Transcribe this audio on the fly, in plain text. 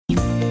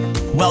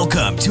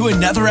Welcome to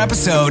another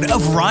episode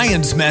of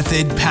Ryan's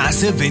Method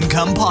Passive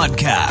Income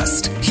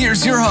Podcast.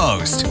 Here's your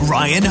host,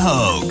 Ryan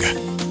Hogue.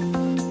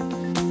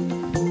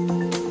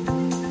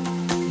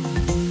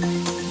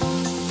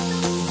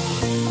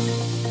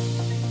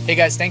 Hey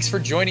guys, thanks for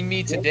joining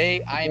me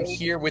today. I am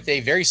here with a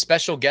very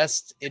special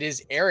guest. It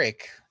is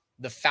Eric,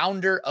 the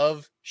founder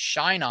of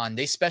ShineOn.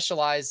 They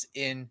specialize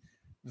in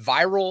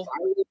viral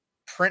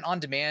print on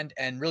demand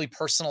and really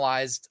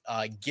personalized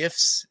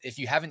gifts. If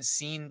you haven't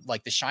seen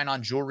like the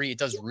ShineOn jewelry, it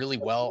does really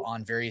well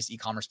on various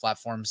e-commerce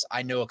platforms.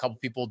 I know a couple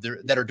people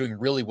that are doing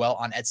really well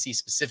on Etsy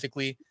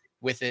specifically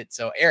with it.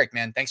 So Eric,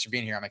 man, thanks for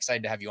being here. I'm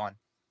excited to have you on.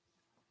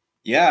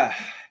 Yeah,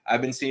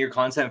 I've been seeing your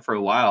content for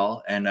a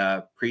while and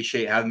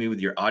appreciate having me with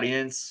your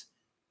audience.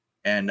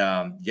 And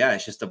yeah,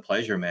 it's just a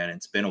pleasure, man.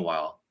 It's been a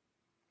while.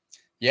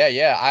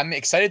 Yeah. I'm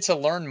excited to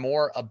learn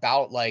more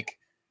about like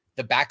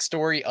the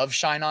backstory of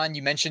ShineOn.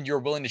 You mentioned you were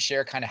willing to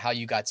share kind of how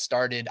you got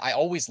started. I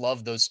always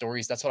love those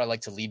stories. That's what I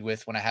like to lead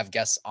with when I have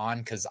guests on,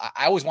 because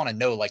I always want to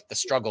know like the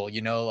struggle,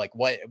 like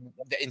what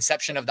the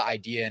inception of the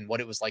idea and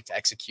what it was like to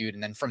execute.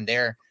 And then from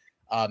there,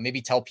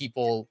 maybe tell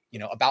people,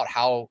 about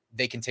how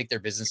they can take their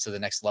business to the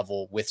next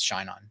level with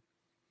ShineOn.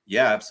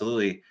 Yeah,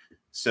 absolutely.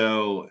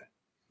 So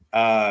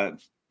let's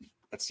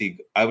see.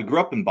 I grew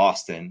up in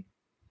Boston,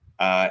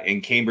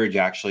 in Cambridge,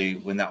 actually,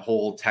 when that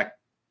whole tech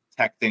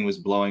thing was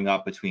blowing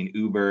up between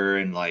Uber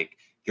and like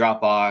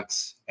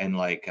Dropbox and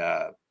like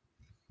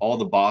all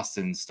the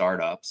Boston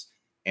startups.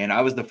 And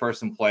I was the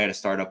first employee at a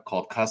startup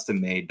called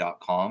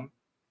custommade.com.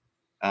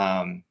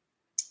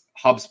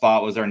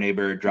 HubSpot was our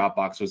neighbor.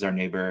 Dropbox was our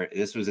neighbor.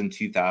 This was in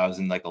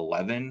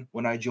 2011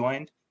 when I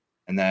joined.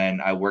 And then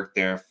I worked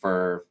there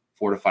for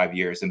 4 to 5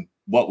 years. And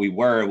what we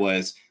were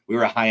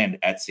a high-end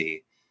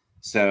Etsy.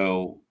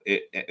 So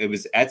it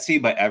was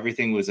Etsy, but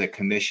everything was a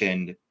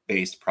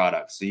commission-based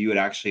product. So you would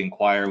actually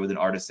inquire with an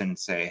artisan and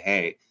say,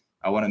 hey,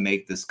 I want to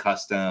make this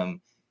custom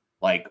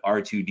like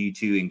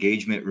R2-D2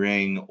 engagement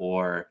ring,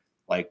 or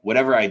like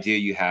whatever idea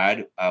you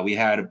had. We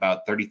had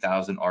about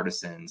 30,000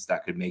 artisans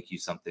that could make you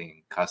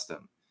something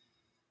custom.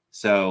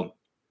 So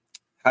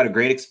had a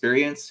great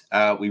experience.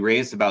 We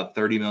raised about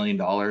 $30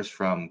 million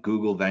from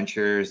Google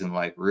Ventures and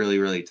like really,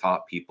 really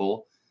top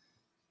people.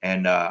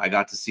 And I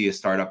got to see a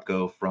startup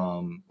go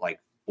from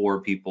like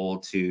 4 people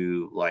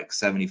to like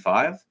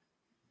 75.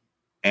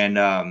 And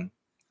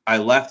I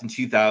left in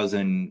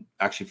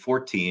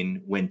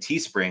 2014 when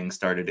Teespring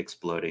started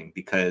exploding,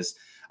 because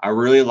I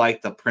really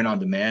liked the print on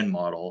demand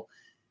model.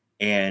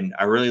 And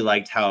I really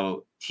liked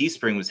how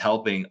Teespring was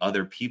helping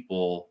other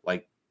people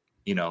like,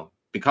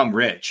 become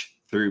rich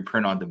through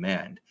print on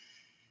demand.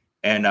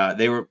 And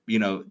they were,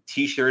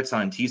 T-shirts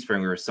on Teespring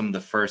were some of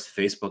the first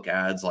Facebook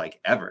ads like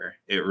ever.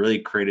 It really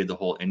created the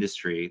whole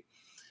industry.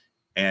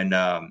 And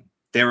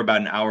they were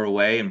about an hour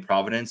away in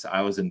Providence.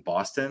 I was in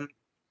Boston.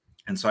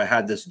 And so I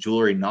had this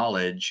jewelry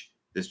knowledge,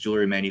 this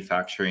jewelry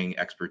manufacturing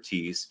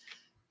expertise.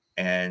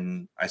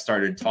 And I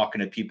started talking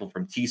to people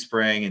from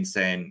Teespring and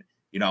saying,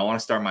 I want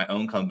to start my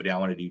own company. I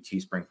want to do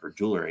Teespring for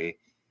jewelry.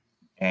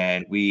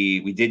 And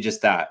we did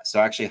just that. So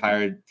I actually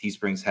hired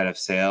Teespring's head of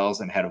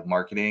sales and head of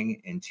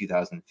marketing in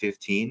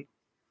 2015.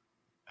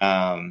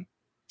 And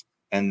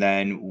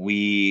then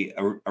we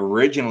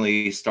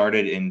originally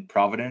started in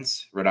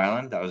Providence, Rhode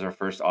Island. That was our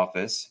first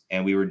office.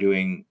 And we were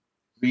doing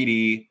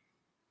 3D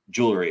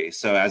jewelry.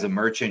 So as a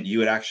merchant, you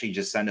would actually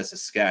just send us a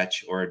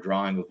sketch or a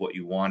drawing of what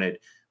you wanted.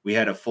 We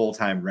had a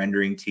full-time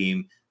rendering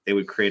team. They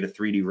would create a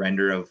 3D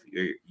render of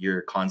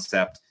your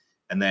concept.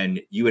 And then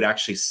you would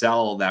actually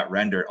sell that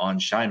render on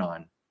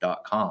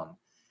ShineOn.com.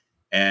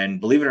 And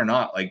believe it or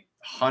not, like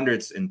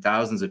hundreds and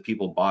thousands of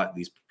people bought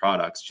these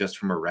products just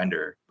from a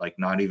render, like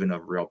not even a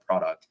real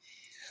product.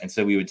 And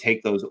so we would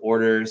take those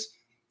orders,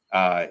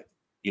 we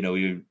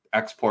would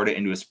export it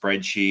into a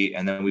spreadsheet,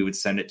 and then we would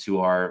send it to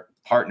our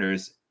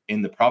partners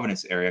in the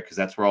Providence area, because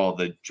that's where all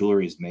the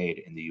jewelry is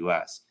made in the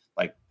US,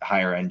 like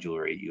higher end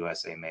jewelry,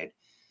 USA made.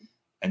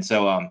 And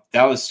so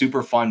that was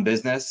super fun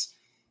business.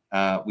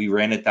 We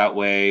ran it that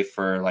way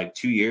for like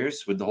 2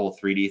 years with the whole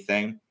 3D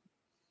thing.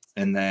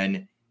 And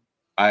then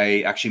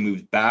I actually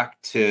moved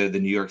back to the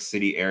New York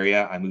City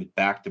area. I moved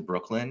back to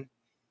Brooklyn.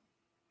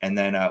 And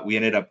then we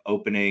ended up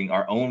opening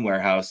our own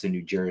warehouse in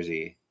New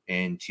Jersey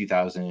in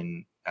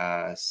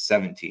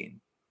 2017.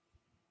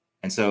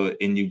 And so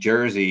in New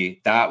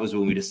Jersey, that was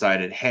when we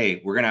decided,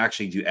 hey, we're going to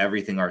actually do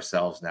everything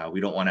ourselves now. We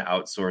don't want to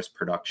outsource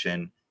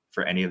production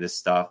for any of this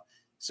stuff.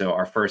 So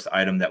our first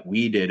item that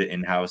we did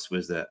in-house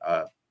was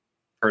a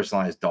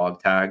personalized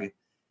dog tag.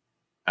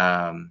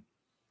 And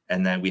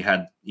then we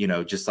had,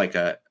 just like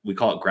we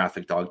call it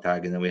graphic dog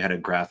tag. And then we had a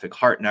graphic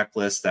heart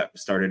necklace that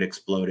started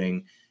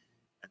exploding.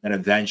 And then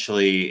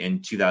eventually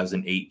in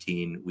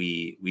 2018,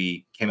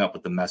 we came up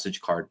with the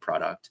message card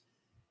product.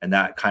 And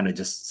that kind of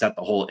just set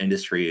the whole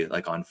industry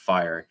like on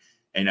fire.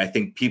 And I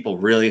think people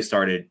really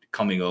started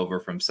coming over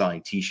from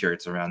selling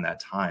T-shirts around that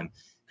time,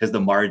 because the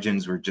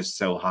margins were just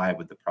so high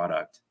with the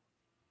product.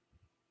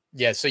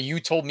 Yeah. So you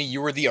told me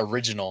you were the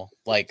original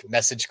like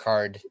message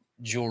card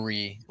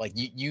jewelry. Like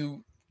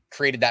you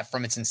created that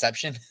from its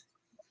inception.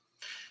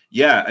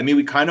 Yeah, I mean,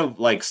 we kind of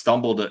like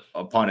stumbled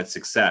upon its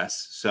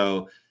success.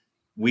 So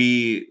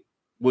we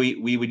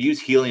would use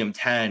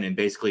helium-10 and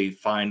basically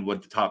find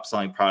what the top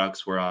selling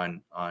products were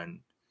on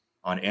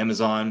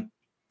Amazon,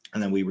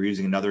 and then we were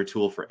using another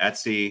tool for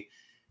Etsy,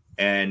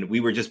 and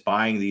we were just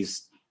buying the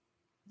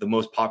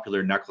most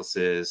popular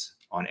necklaces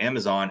on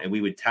Amazon, and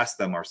we would test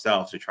them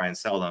ourselves to try and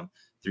sell them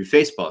through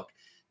Facebook.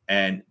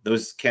 And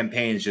those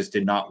campaigns just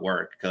did not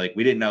work. Like,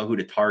 we didn't know who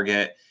to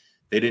target.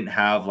 They didn't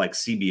have like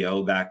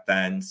CBO back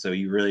then, so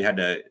you really had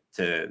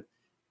to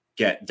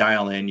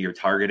dial in your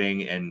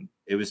targeting, and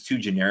it was too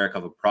generic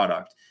of a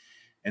product.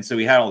 And so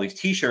we had all these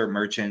t-shirt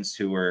merchants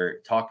who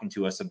were talking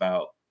to us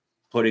about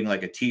putting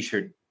like a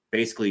t-shirt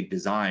basically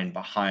designed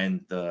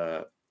behind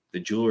the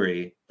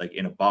jewelry, like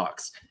in a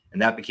box.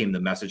 And that became the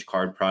message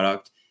card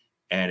product.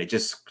 And it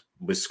just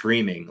was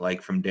screaming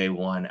like from day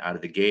one out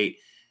of the gate.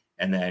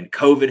 And then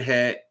COVID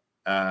hit.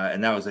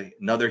 And that was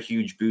another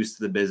huge boost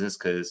to the business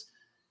because,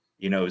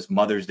 it was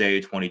Mother's Day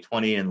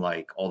 2020 and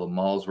like all the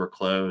malls were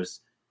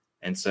closed.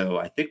 And so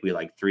I think we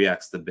like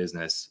 3x the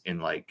business in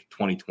like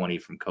 2020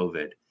 from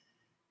COVID.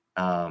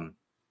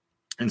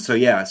 And so,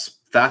 yeah,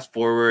 fast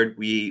forward,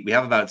 we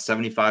have about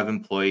 75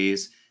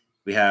 employees.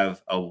 We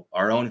have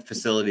our own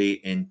facility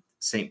in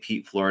St.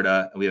 Pete,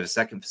 Florida. We have a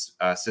second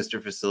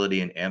sister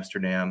facility in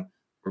Amsterdam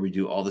where we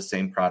do all the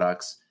same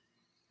products.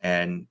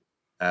 And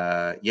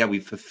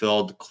we've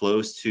fulfilled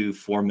close to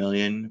 4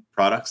 million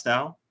products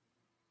now,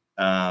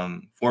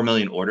 4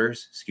 million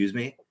orders, excuse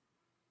me.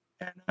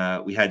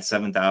 And we had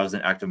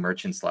 7,000 active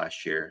merchants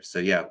last year. So,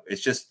 yeah,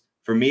 it's just,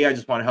 for me, I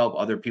just want to help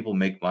other people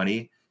make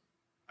money.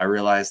 I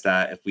realized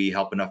that if we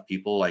help enough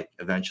people, like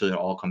eventually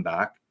it'll all come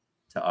back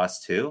to us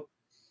too.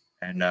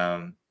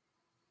 And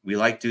we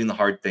like doing the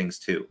hard things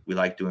too. We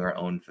like doing our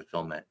own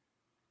fulfillment.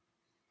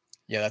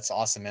 Yeah, that's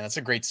awesome, man. That's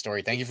a great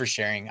story. Thank you for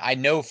sharing. I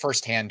know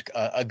firsthand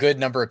a good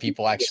number of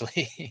people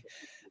actually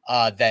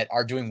that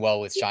are doing well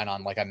with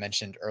ShineOn, like I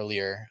mentioned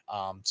earlier.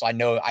 So I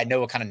know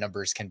what kind of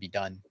numbers can be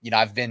done.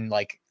 I've been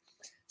like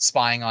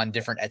spying on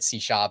different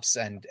Etsy shops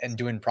and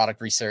doing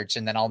product research,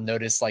 and then I'll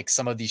notice like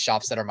some of these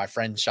shops that are my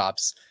friends'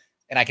 shops,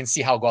 and I can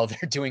see how well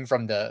they're doing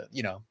from the,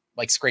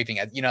 like scraping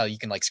it, you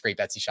can like scrape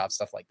Etsy shop,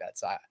 stuff like that.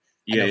 So I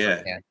know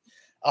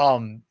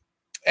firsthand.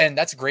 And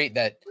that's great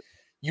that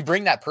you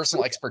bring that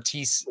personal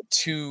expertise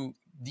to,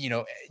 you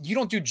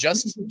don't do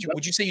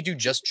would you say you do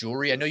just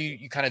jewelry? I know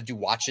you kind of do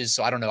watches.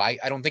 So I don't know. I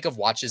don't think of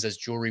watches as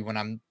jewelry when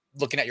I'm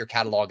looking at your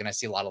catalog and I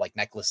see a lot of like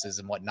necklaces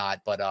and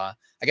whatnot, but I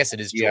guess it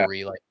is jewelry.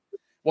 Yeah. Like,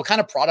 what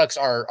kind of products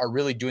are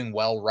really doing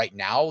well right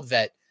now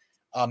that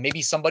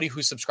maybe somebody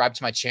who subscribed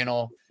to my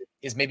channel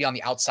is maybe on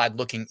the outside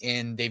looking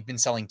in? They've been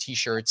selling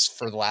t-shirts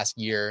for the last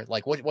year.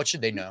 Like, what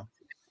should they know?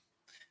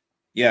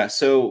 Yeah.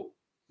 So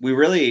we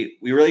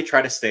really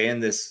try to stay in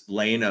this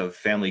lane of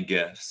family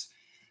gifts.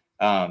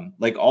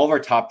 Like all of our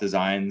top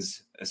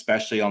designs,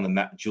 especially on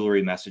the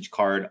jewelry message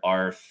card,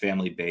 are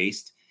family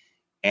based,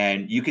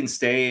 and you can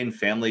stay in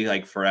family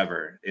like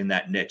forever in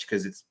that niche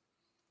because it's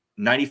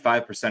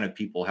 95% of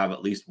people have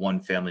at least one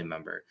family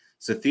member.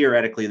 So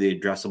theoretically, the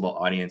addressable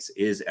audience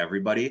is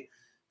everybody.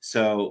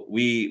 So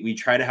we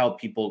try to help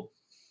people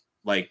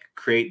like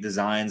create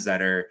designs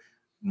that are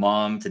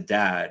mom to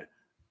dad,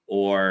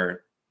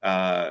 or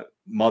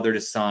mother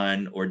to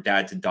son, or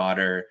dad to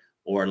daughter,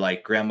 or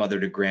like grandmother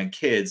to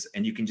grandkids.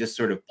 And you can just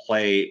sort of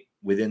play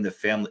within the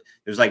family.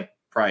 There's like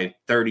probably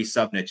 30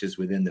 sub niches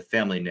within the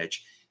family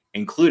niche,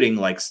 including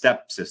like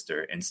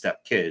stepsister and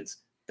stepkids.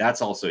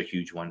 That's also a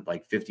huge one.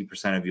 Like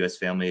 50% of US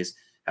families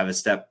have a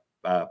step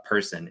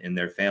person in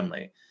their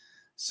family.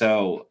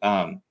 So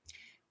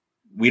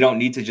we don't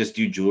need to just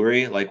do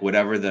jewelry. Like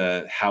whatever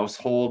the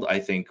household, I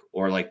think,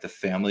 or like the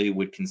family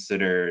would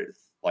consider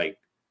like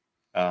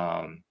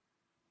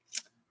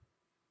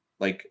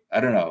I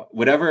don't know,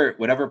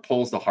 whatever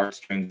pulls the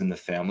heartstrings in the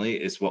family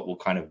is what we'll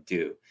kind of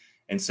do.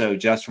 And so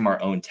just from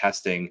our own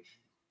testing,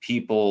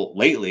 people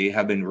lately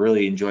have been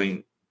really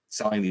enjoying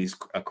selling these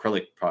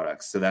acrylic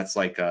products. So that's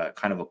like a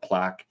kind of a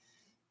plaque.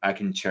 I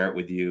can share it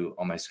with you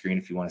on my screen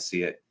if you want to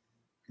see it.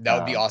 That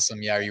would be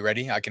awesome. Yeah. Are you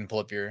ready? I can pull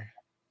up your.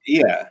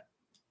 Yeah.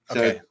 So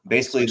okay.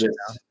 Basically this,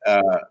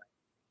 yeah,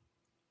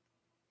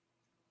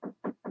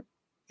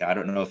 I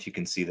don't know if you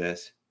can see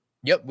this.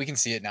 Yep. We can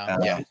see it now.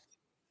 Yeah.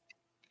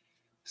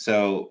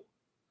 So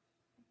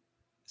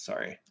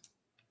sorry.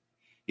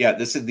 Yeah,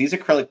 these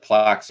acrylic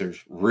plaques are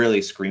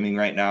really screaming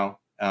right now.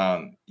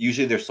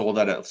 Usually they're sold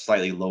at a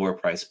slightly lower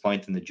price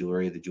point than the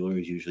jewelry. The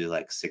jewelry is usually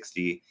like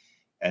 60,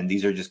 and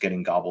these are just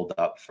getting gobbled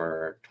up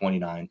for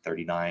 29,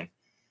 39.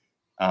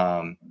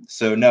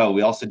 So no,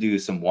 we also do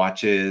some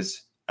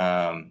watches.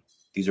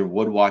 These are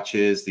wood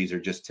watches. These are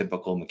just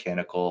typical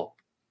mechanical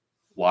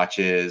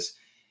watches.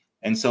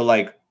 And so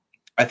like,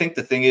 I think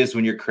the thing is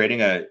when you're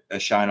creating a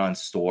ShineOn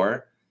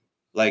store,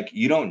 like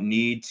you don't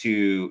need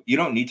to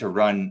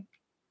run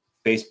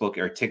Facebook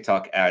or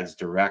TikTok ads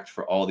direct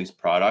for all these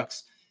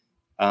products.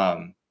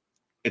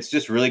 It's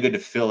just really good to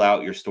fill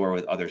out your store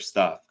with other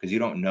stuff because you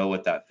don't know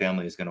what that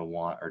family is going to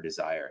want or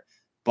desire.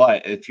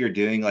 But if you're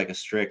doing like a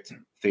strict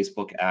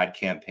Facebook ad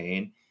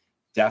campaign,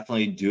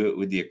 definitely do it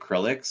with the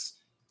acrylics.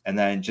 And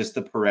then just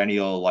the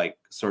perennial, like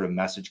sort of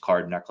message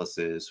card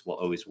necklaces will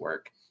always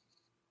work.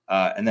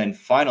 And then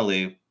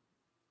finally,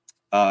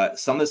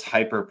 some of this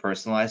hyper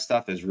personalized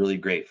stuff is really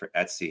great for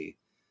Etsy.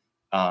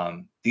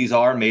 These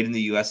are made in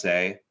the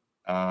USA.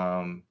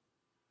 I'm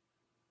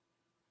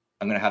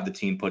going to have the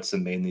team put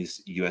some made in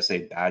these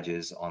USA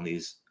badges on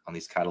these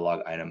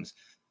catalog items.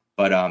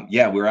 But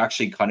yeah, we're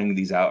actually cutting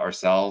these out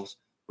ourselves.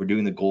 We're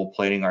doing the gold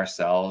plating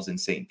ourselves in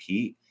St.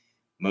 Pete.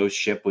 Most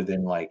ship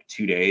within like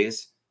 2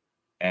 days.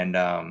 And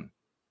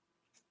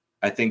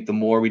I think the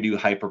more we do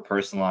hyper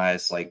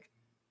personalized, like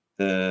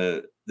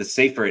the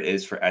safer it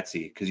is for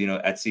Etsy, because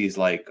Etsy is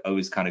like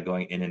always kind of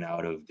going in and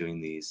out of doing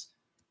these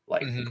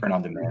like print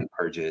on demand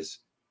purges.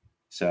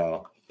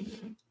 So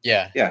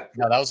yeah,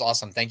 no, that was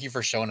awesome. Thank you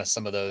for showing us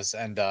some of those.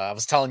 And I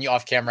was telling you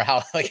off camera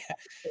how like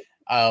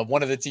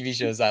one of the TV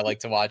shows I like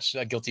to watch,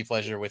 Guilty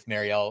Pleasure with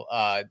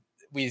Marielle,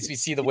 we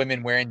see the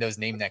women wearing those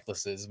name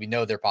necklaces. We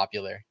know they're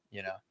popular,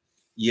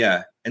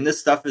 Yeah, and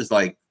this stuff is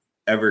like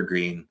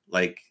evergreen.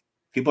 Like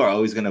people are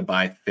always going to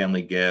buy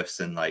family gifts,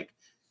 and like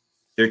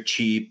they're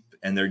cheap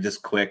and they're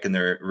just quick, and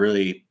they're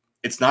really,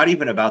 it's not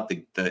even about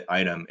the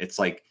item. It's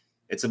like,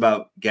 it's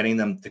about getting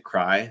them to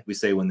cry. We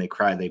say when they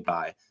cry, they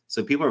buy.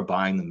 So people are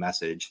buying the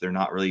message. They're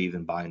not really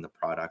even buying the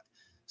product.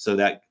 So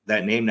that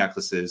name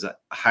necklace is a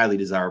highly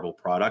desirable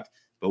product.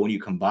 But when you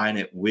combine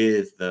it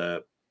with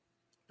the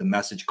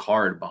message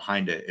card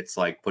behind it, it's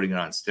like putting it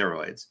on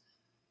steroids.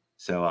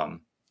 So,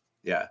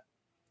 yeah.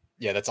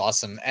 Yeah, that's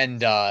awesome.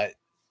 And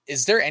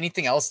is there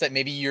anything else that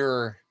maybe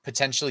you're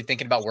potentially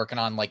thinking about working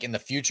on like in the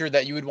future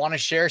that you would want to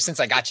share, since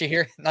I got you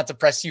here? Not to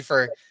press you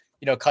for,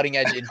 cutting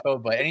edge info,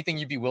 but anything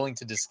you'd be willing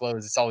to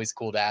disclose. It's always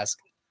cool to ask.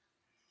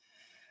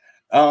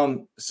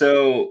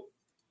 So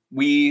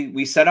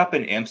we set up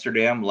in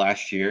Amsterdam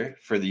last year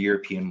for the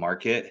European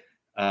market.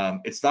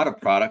 It's not a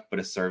product, but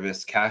a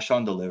service. Cash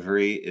on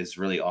delivery is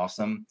really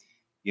awesome.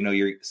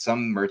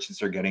 Some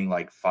merchants are getting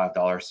like $5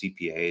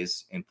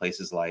 CPAs in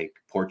places like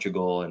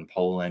Portugal and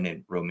Poland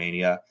and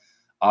Romania.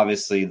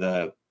 Obviously,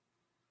 the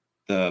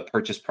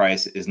purchase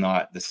price is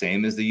not the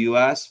same as the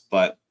US,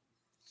 but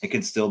it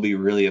can still be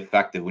really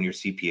effective when your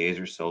CPAs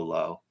are so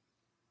low.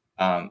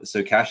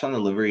 So cash on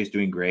delivery is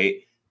doing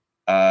great.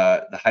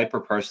 The hyper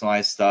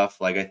personalized stuff,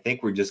 like I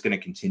think we're just going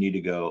to continue to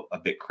go a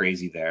bit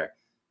crazy there.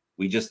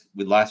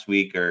 Last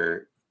week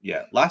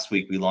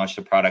we launched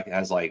a product that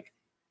has like,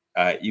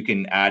 you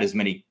can add as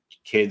many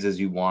kids as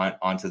you want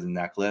onto the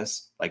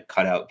necklace, like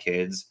cutout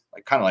kids,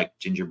 like kind of like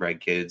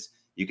gingerbread kids.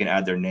 You can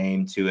add their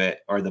name to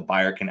it, or the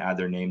buyer can add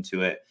their name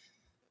to it.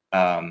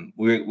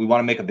 We want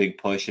to make a big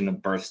push into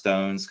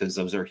birthstones, because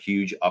those are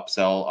huge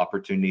upsell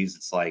opportunities.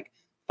 It's like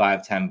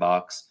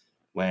 $5-10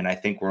 when I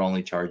think we're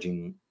only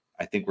going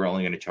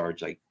to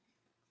charge like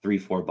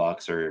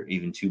 $3-4 or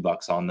even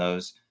 $2 on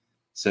those.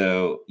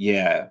 So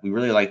yeah, we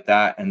really like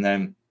that. And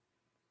then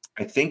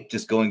I think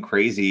just going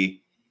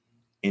crazy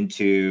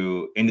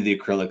into the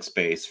acrylic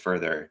space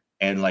further,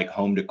 and like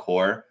home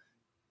decor.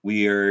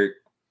 We have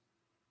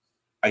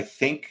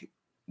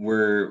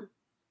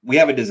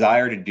a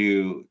desire to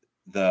do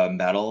the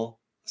metal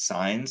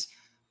signs,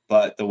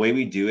 but the way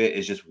we do it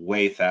is just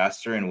way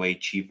faster and way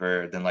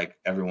cheaper than like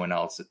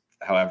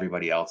how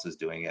everybody else is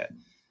doing it.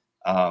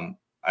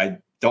 I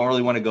don't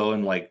really want to go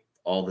in like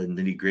all the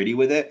nitty gritty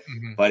with it,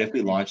 but if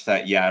we launch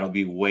that, yeah, it'll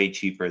be way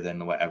cheaper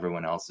than what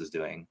everyone else is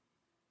doing,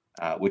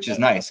 which is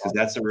nice, because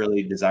that's a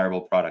really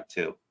desirable product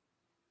too.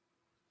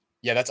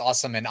 Yeah, that's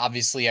awesome. And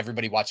obviously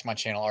everybody watching my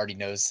channel already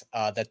knows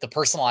that the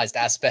personalized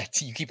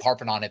aspect, you keep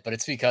harping on it, but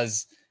it's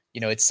because,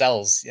 it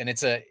sells, and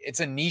it's a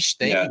niche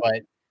thing,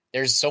 but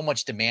there's so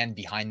much demand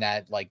behind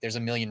that. Like there's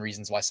a million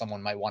reasons why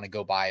someone might want to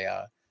go buy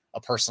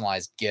a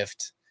personalized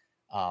gift.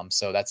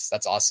 So that's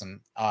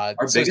awesome. Our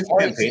biggest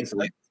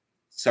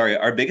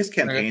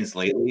campaigns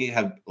lately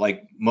have,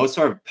 like, most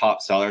of our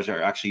top sellers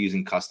are actually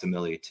using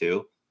Customily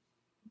too,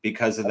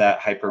 because of that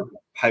hyper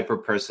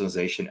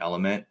personalization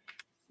element.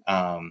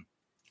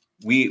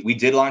 We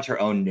did launch our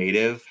own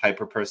native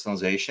hyper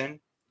personalization.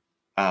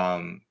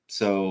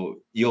 So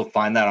you'll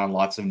find that on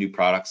lots of new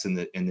products in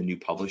the new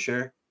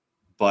publisher,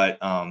 but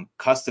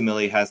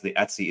Customily has the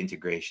Etsy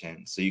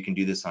integration. So you can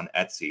do this on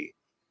Etsy.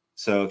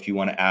 So if you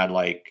want to add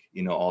like,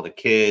 all the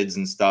kids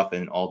and stuff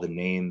and all the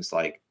names,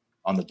 like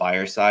on the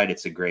buyer side,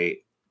 it's a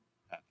great,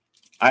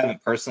 I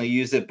haven't personally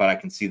used it, but I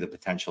can see the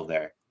potential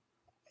there.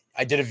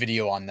 I did a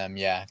video on them,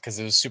 yeah, because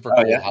it was super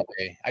cool. Yeah?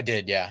 I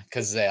did, yeah,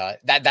 because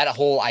that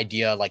whole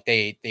idea, like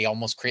they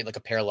almost create like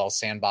a parallel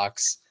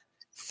sandbox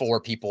for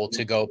people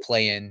to go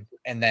play in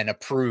and then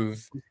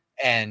approve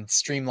and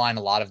streamline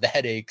a lot of the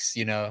headaches.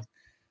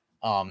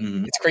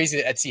 It's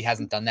crazy that Etsy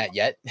hasn't done that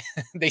yet.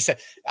 They said,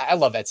 I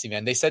love Etsy,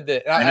 man. They said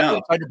that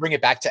I tried to bring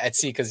it back to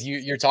Etsy, because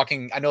you're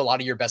talking. I know a lot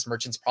of your best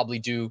merchants probably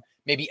do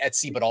maybe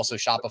Etsy, but also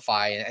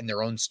Shopify and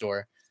their own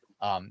store.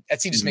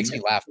 Etsy just makes me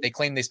laugh. They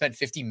claim they spent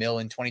 50 mil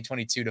in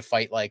 2022 to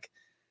fight like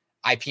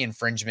IP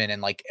infringement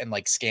and like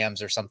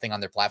scams or something on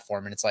their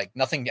platform. And it's like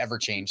nothing ever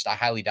changed. I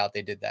highly doubt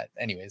they did that.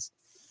 Anyways.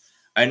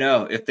 I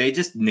know if they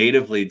just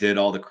natively did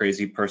all the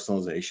crazy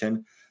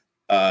personalization,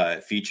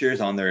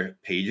 features on their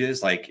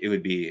pages, like it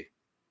would be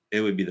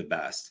the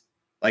best.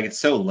 Like it's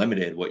so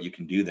limited what you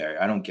can do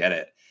there. I don't get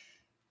it.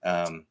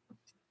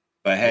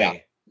 But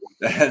hey,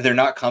 they're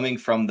not coming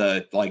from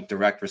the like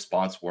direct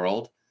response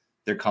world.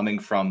 They're coming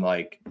from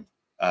like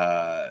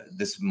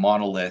this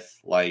monolith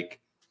like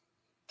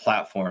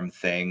platform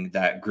thing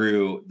that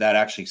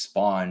actually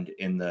spawned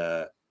in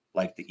the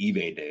like the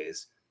eBay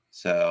days.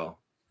 So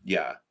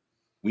yeah,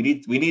 we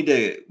need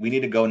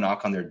to go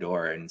knock on their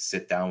door and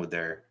sit down with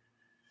their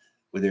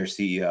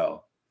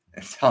CEO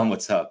and tell him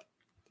what's up.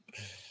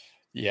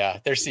 Yeah,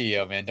 their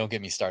CEO, man, don't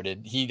get me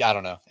started. I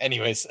don't know.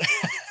 Anyways,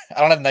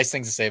 I don't have nice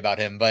things to say about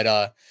him,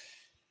 but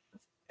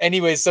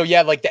anyways, so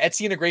yeah, like the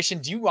Etsy integration,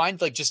 do you mind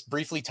like just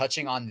briefly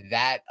touching on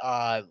that?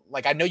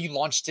 Like I know you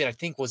launched it, I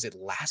think was it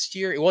last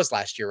year? It was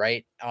last year,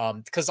 right?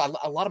 Because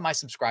a lot of my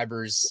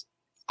subscribers,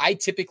 I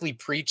typically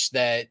preach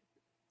that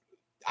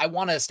I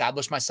want to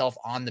establish myself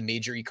on the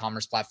major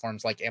e-commerce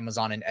platforms like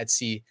Amazon and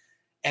Etsy,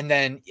 and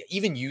then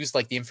even use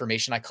like the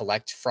information I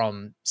collect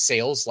from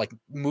sales, like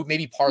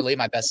maybe parlay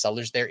my best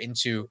sellers there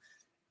into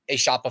a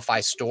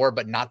Shopify store,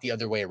 but not the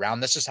other way around.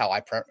 That's just how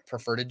I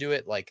prefer to do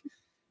it. Like,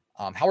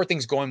 how are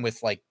things going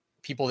with like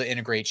people that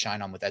integrate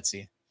ShineOn with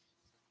Etsy?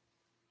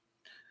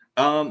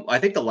 I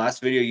think the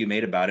last video you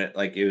made about it,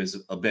 like it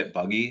was a bit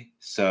buggy.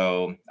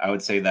 So I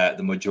would say that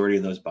the majority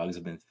of those bugs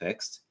have been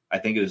fixed. I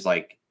think it was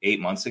like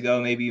 8 months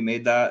ago, maybe you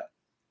made that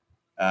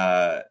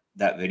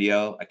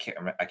video. I can't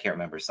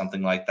remember,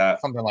 something like that.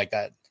 Something like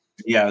that.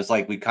 Yeah, it was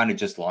like we kind of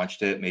just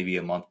launched it maybe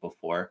a month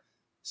before.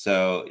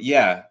 So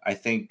yeah, I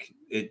think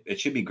it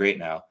should be great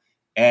now.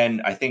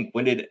 And I think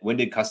when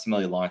did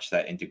Customly launch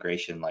that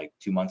integration? Like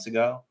 2 months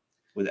ago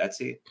with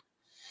Etsy?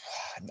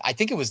 I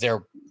think it was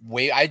there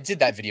I did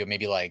that video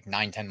maybe like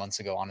 9-10 months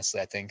ago, honestly,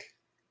 I think.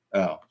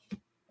 Oh,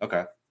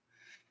 okay.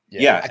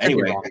 Yeah.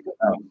 Anyway,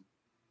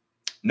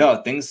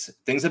 no, things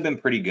have been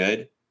pretty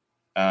good.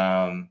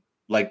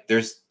 Like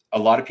there's a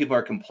lot of people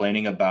are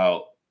complaining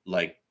about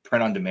like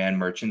print on demand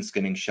merchants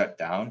getting shut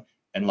down.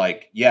 And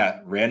like, yeah,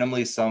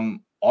 randomly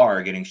some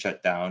are getting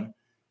shut down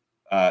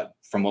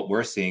from what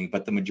we're seeing,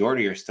 but the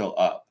majority are still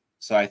up.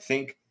 So I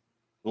think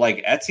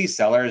like Etsy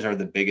sellers are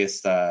the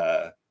biggest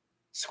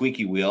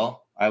squeaky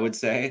wheel, I would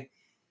say.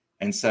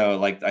 And so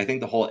like I think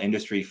the whole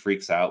industry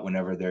freaks out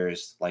whenever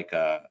there's like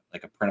a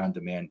print on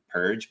demand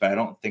purge, but I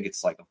don't think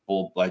it's like a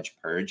full-fledged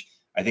purge.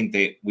 I think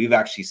we've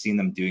actually seen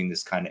them doing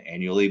this kind of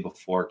annually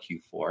before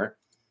Q4.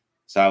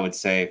 So I would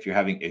say if you're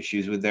having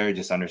issues with there,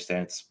 just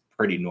understand it's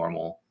pretty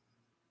normal.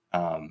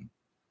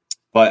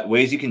 But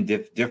ways you can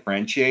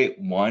differentiate,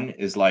 one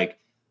is like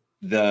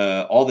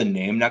all the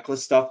name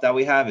necklace stuff that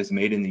we have is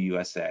made in the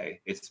USA.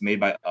 It's made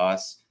by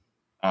us.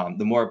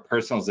 The more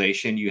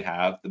personalization you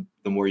have,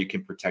 the more you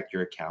can protect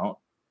your account,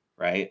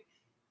 right?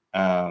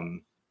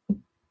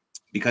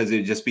 Because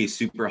it'd just be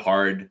super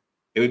hard.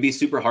 It would be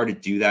super hard to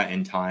do that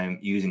in time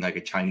using like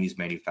a Chinese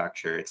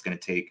manufacturer. It's going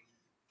to take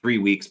 3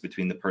 weeks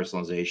between the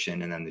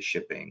personalization and then the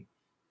shipping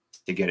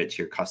to get it to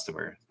your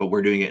customer. But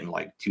we're doing it in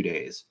like 2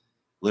 days,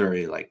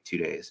 literally like 2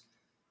 days.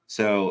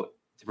 So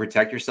to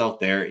protect yourself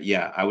there,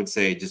 yeah, I would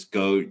say just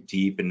go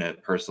deep into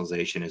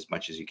personalization as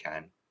much as you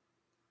can.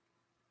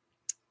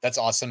 That's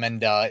awesome.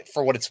 And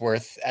for what it's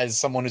worth, as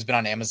someone who's been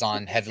on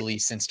Amazon heavily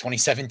since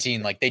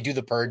 2017, like they do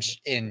the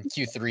purge in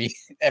Q3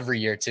 every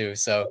year too.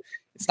 So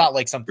it's not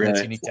like something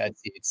that's unique to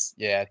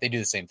Etsy. They do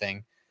the same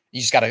thing. You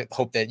just got to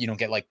hope that you don't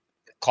get like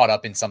caught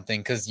up in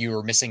something because you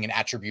were missing an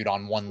attribute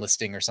on one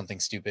listing or something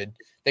stupid.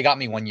 They got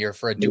me one year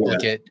for a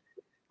duplicate,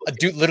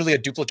 literally a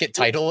duplicate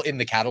title in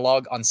the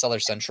catalog on Seller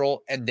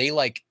Central. And they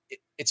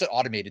it's an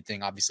automated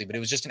thing, obviously, but it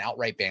was just an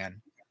outright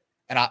ban.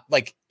 And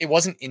it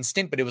wasn't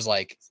instant, but it was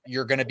like,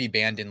 you're going to be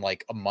banned in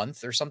like a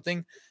month or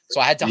something. So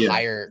I had to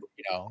hire,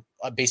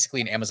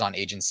 basically an Amazon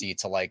agency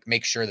to like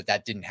make sure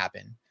that didn't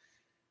happen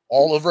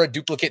all over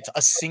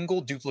a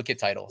single duplicate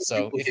title.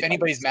 So if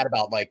anybody's mad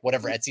about like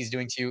whatever Etsy's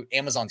doing to you,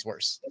 Amazon's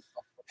worse.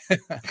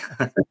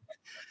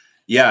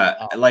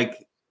 Yeah.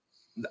 Like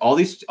all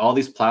these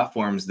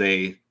platforms,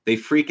 they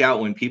freak out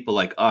when people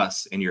like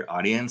us in your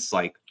audience,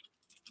 like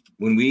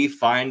when we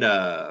find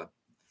a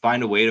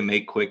way to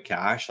make quick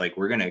cash, like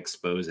we're going to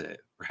expose it,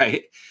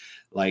 right?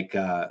 Like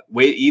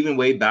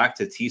way back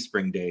to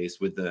Teespring days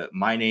with the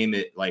my name,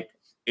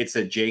 it's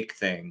a Jake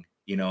thing,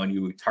 and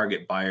you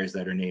target buyers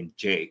that are named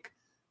Jake.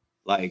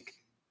 Like,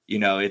 you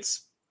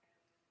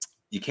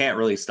can't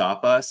really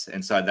stop us.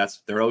 And so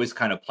they're always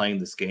kind of playing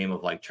this game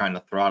of like trying to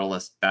throttle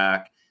us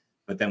back,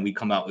 but then we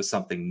come out with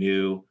something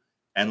new.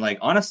 And like,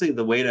 honestly,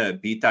 the way to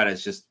beat that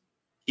is just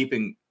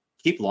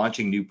keep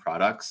launching new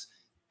products.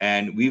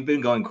 And we've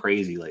been going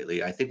crazy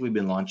lately. I think we've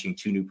been launching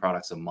 2 new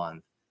products a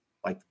month,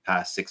 like the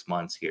past 6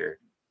 months here.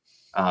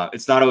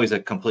 It's not always a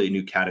completely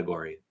new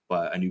category,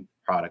 but a new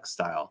product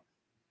style.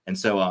 And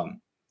so,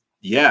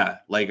 yeah,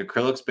 like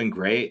acrylic's been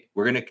great.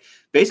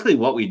 Basically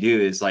what we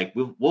do is like,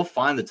 we'll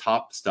find the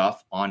top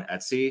stuff on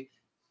Etsy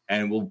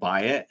and we'll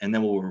buy it. And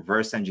then we'll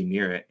reverse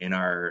engineer it in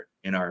our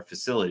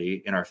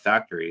facility, in our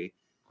factory.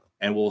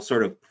 And we'll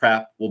sort of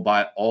we'll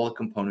buy all the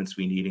components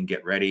we need and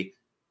get ready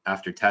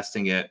after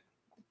testing it.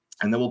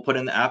 and then we'll put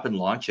in the app and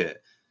launch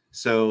it.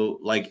 So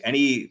like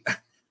any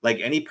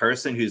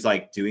person who's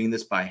like doing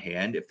this by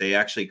hand, if they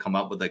actually come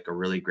up with like a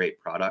really great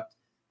product,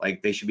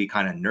 like they should be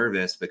kind of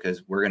nervous,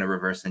 because we're going to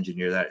reverse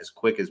engineer that as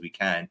quick as we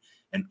can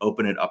and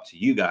open it up to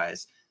you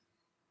guys.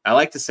 I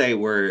like to say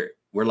we're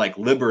like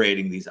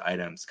liberating these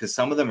items, because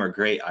some of them are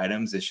great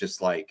items. It's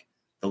just like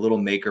the little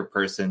maker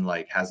person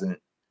like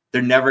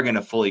they're never going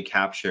to fully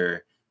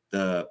capture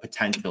the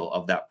potential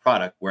of that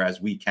product, whereas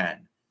we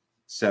can.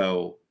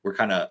 So we're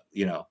kind of,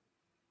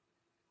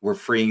 we're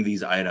freeing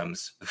these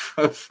items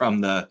from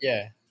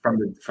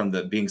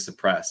the being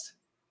suppressed.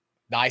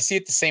 No, I see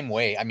it the same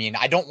way. I mean,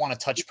 I don't want to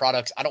touch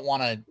products. I don't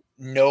want to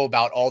know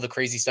about all the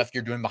crazy stuff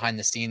you're doing behind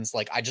the scenes.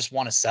 Like, I just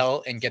want to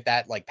sell and get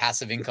that like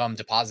passive income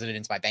deposited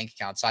into my bank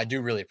account. So I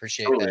do really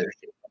appreciate that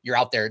you're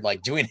out there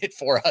like doing it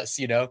for us,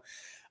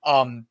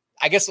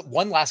 I guess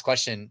one last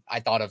question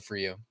I thought of for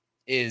you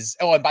is,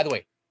 oh, and by the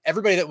way,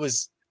 everybody that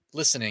was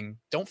listening,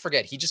 don't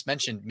forget, he just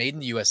mentioned Made in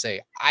the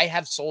USA. I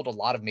have sold a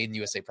lot of Made in the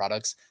USA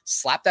products.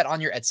 Slap that on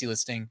your Etsy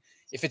listing.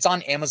 If it's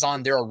on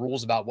Amazon, there are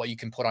rules about what you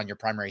can put on your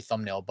primary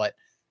thumbnail, but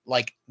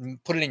like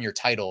put it in your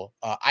title.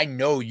 I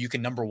know you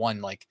can, number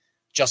one, like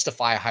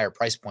justify a higher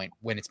price point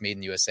when it's made in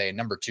the USA. And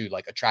number two,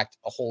 like attract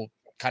a whole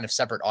kind of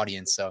separate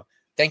audience. So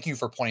thank you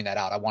for pointing that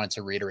out. I wanted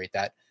to reiterate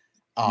that.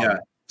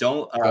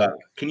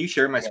 Can you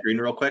share my screen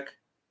real quick?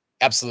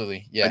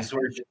 Absolutely. Yeah.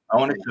 I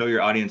want to show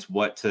your audience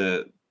what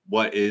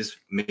is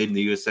made in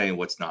the USA and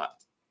what's not.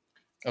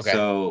 Okay.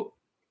 So,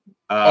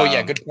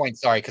 good point.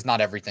 Sorry. Cause not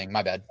everything,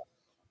 my bad.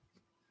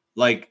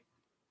 Like,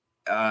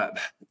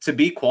 to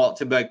be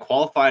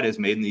qualified as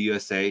made in the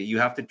USA, you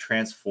have to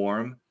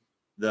transform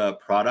the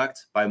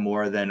product by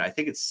more than, I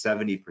think it's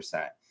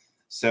 70%.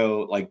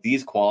 So like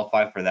these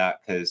qualify for that,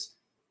 because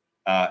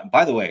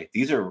by the way,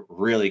 these are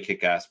really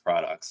kick-ass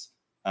products.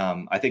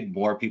 I think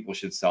more people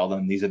should sell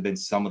them. These have been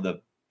some of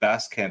the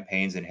best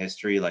campaigns in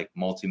history, like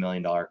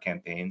multi-million-dollar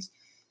campaigns.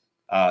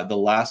 The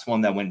last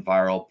one that went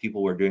viral,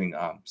 people were doing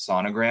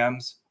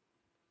sonograms,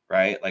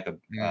 right? Like of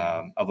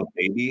a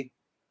baby.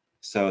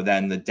 So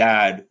then the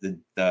dad,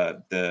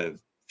 the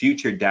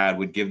future dad,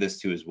 would give this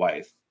to his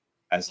wife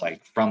as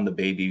like from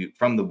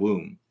the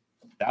womb.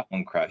 That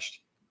one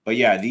crushed. But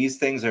yeah,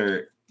 these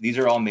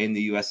are all made in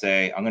the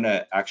USA. I'm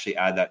gonna actually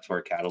add that to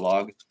our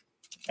catalog,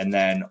 and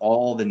then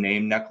all the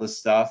name necklace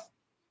stuff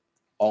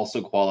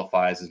also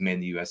qualifies as made in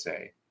the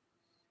USA.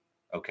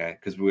 Okay,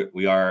 because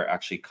we are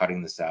actually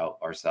cutting this out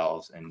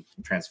ourselves and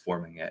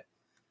transforming it.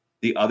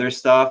 The other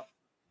stuff,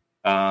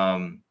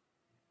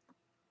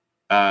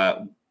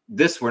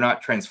 this, we're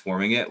not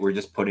transforming it. We're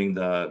just putting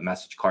the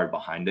message card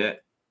behind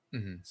it.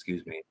 Mm-hmm.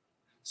 Excuse me.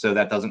 So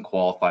that doesn't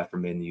qualify for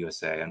made in the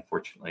USA,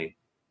 unfortunately.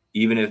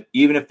 Even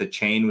if the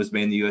chain was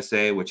made in the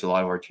USA, which a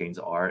lot of our chains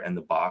are, and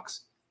the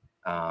box,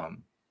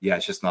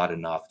 it's just not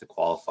enough to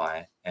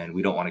qualify, and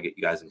we don't want to get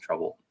you guys in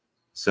trouble.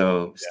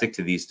 So stick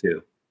to these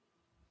two.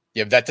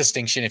 Yeah, that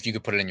distinction, if you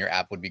could put it in your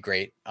app, would be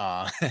great.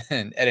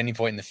 And at any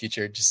point in the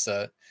future, just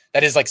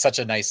that is like such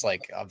a nice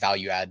like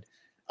value add.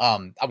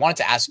 I wanted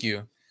to ask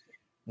you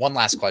one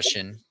last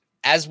question.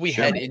 As we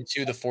head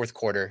into the fourth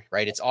quarter,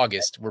 right? It's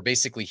August. We're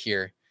basically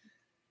here.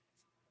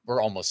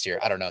 We're almost here.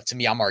 I don't know. To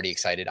me, I'm already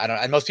excited.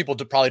 And most people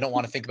probably don't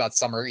want to think about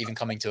summer even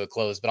coming to a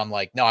close, but I'm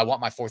like, no, I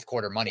want my fourth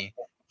quarter money.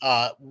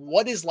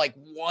 What is like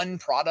one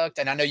product?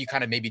 And I know you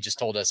kind of maybe just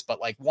told us, but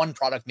like one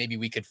product maybe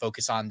we could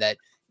focus on that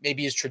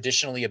maybe is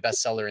traditionally a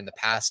bestseller in the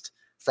past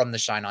from the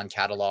ShineOn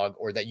catalog,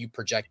 or that you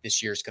project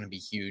this year is going to be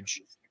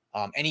huge.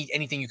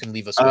 Anything you can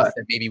leave us with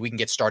that maybe we can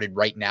get started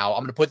right now. I'm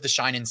going to put the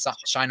ShineOn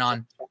sign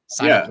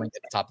up link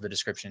at the top of the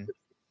description.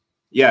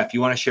 Yeah, if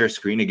you want to share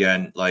screen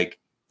again, like,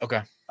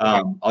 okay.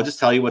 I'll just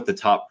tell you what the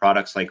top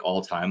products like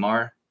all time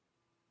are.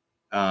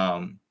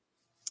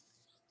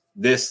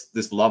 This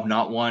Love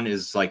Not one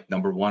is like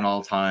number one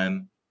all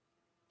time,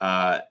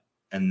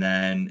 and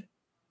then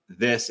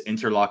this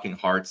Interlocking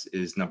Hearts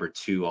is number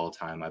two all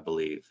time, I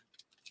believe.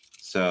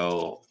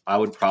 So I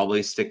would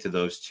probably stick to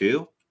those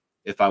two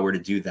if I were to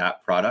do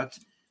that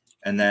product.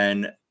 And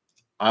then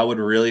I would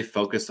really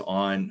focus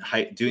on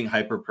doing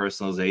hyper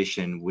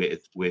personalization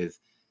with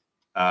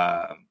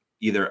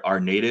either our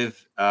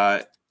native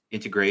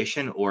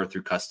integration or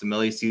through custom.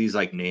 You see these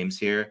like names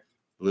here: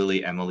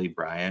 Lily, Emily,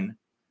 Brian.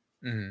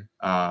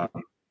 Mm-hmm.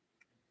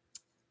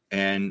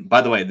 And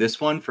by the way, this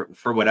one,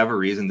 for whatever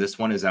reason, this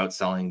one is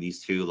outselling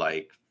these two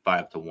like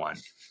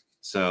 5-1.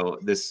 So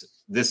this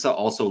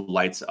also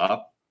lights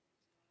up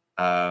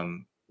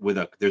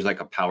there's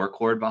like a power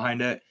cord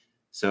behind it,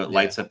 so it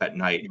lights up at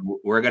night.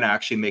 We're gonna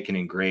actually make an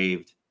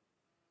engraved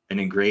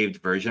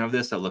version of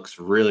this that looks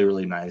really,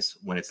 really nice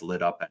when it's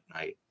lit up at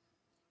night.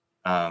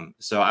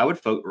 So I would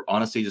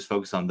honestly just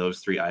focus on those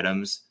three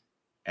items,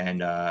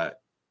 and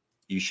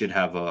you should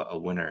have a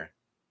winner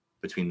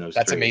between those.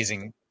 That's three.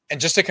 Amazing.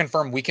 And just to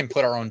confirm, we can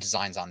put our own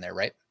designs on there,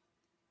 right?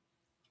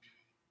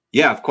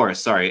 Yeah, of course.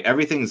 Sorry.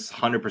 Everything's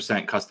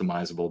 100%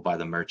 customizable by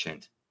the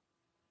merchant.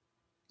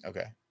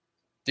 Okay.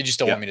 Did you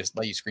still want me to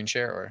let you screen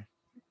share, or?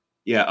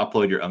 Yeah,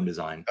 upload your own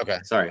design. Okay.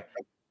 Sorry.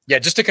 Yeah,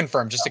 just to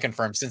confirm,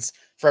 since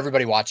for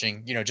everybody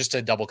watching, just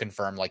to double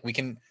confirm, like we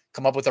can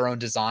come up with our own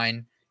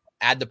design,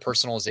 add the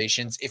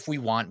personalizations if we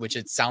want, which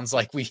it sounds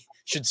like we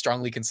should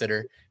strongly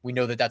consider. We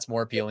know that that's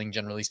more appealing,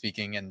 generally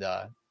speaking. And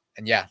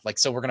yeah, like,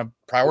 so we're going to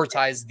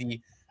prioritize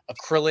the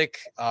acrylic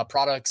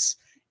products,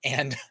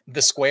 and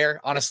the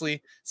square,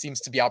 honestly, seems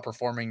to be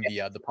outperforming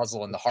the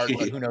puzzle and the heart,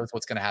 but who knows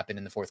what's going to happen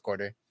in the fourth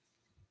quarter.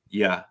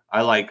 Yeah,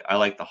 I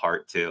like the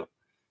heart too.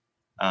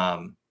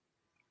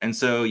 And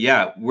so,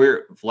 yeah,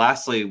 we're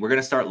going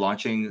to start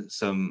launching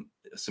some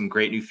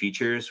great new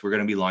features. We're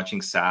going to be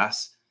launching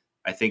SaaS.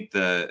 I think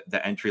the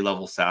entry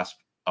level SaaS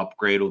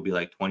upgrade will be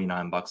like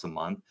 $29 a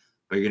month,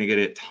 but you're going to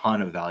get a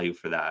ton of value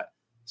for that.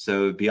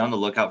 So be on the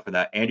lookout for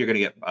that. And you're going to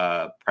get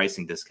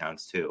pricing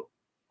discounts too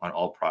on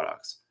all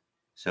products.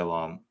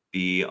 So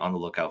be on the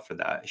lookout for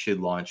that.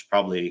 It'll launch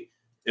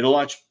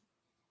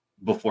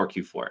before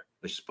Q4.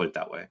 Let's just put it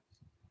that way.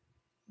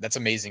 That's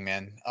amazing,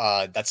 man.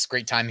 That's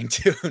great timing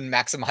too, and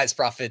maximize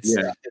profits.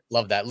 Yeah.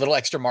 Love that. Little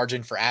extra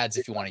margin for ads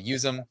if you want to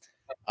use them.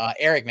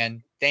 Eric,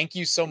 man, thank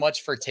you so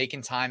much for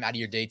taking time out of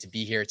your day to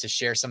be here to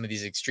share some of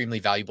these extremely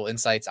valuable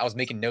insights. I was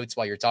making notes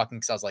while you're talking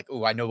because I was like,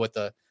 oh, I know what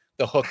the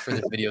hook for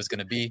this video is going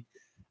to be.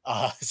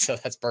 So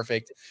that's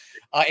perfect.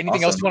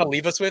 Anything else you want to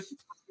leave us with?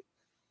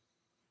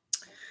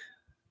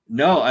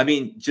 No, I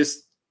mean,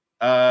 just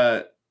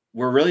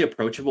we're really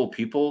approachable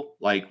people.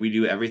 Like, we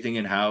do everything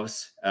in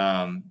house.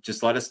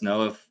 Just let us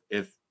know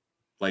if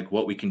like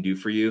what we can do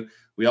for you.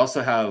 We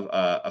also have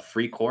a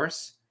free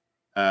course.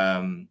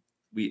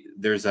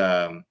 Just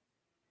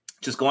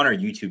go on our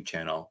YouTube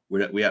channel.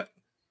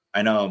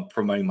 I know I'm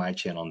promoting my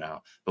channel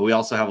now, but we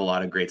also have a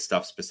lot of great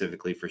stuff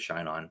specifically for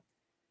ShineOn.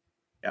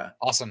 Yeah.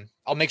 Awesome.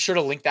 I'll make sure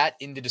to link that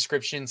in the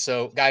description.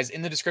 So guys,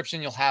 in the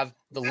description, you'll have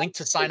the link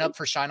to sign up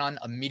for ShineOn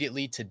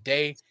immediately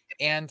today,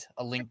 and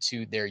a link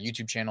to their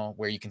YouTube channel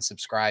where you can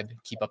subscribe,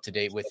 keep up to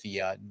date with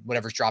the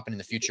whatever's dropping in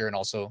the future, and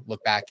also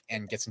look back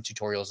and get some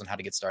tutorials on how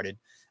to get started.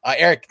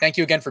 Eric, thank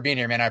you again for being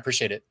here, man. I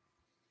appreciate it.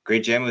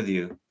 Great jam with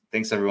you.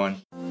 Thanks,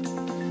 everyone.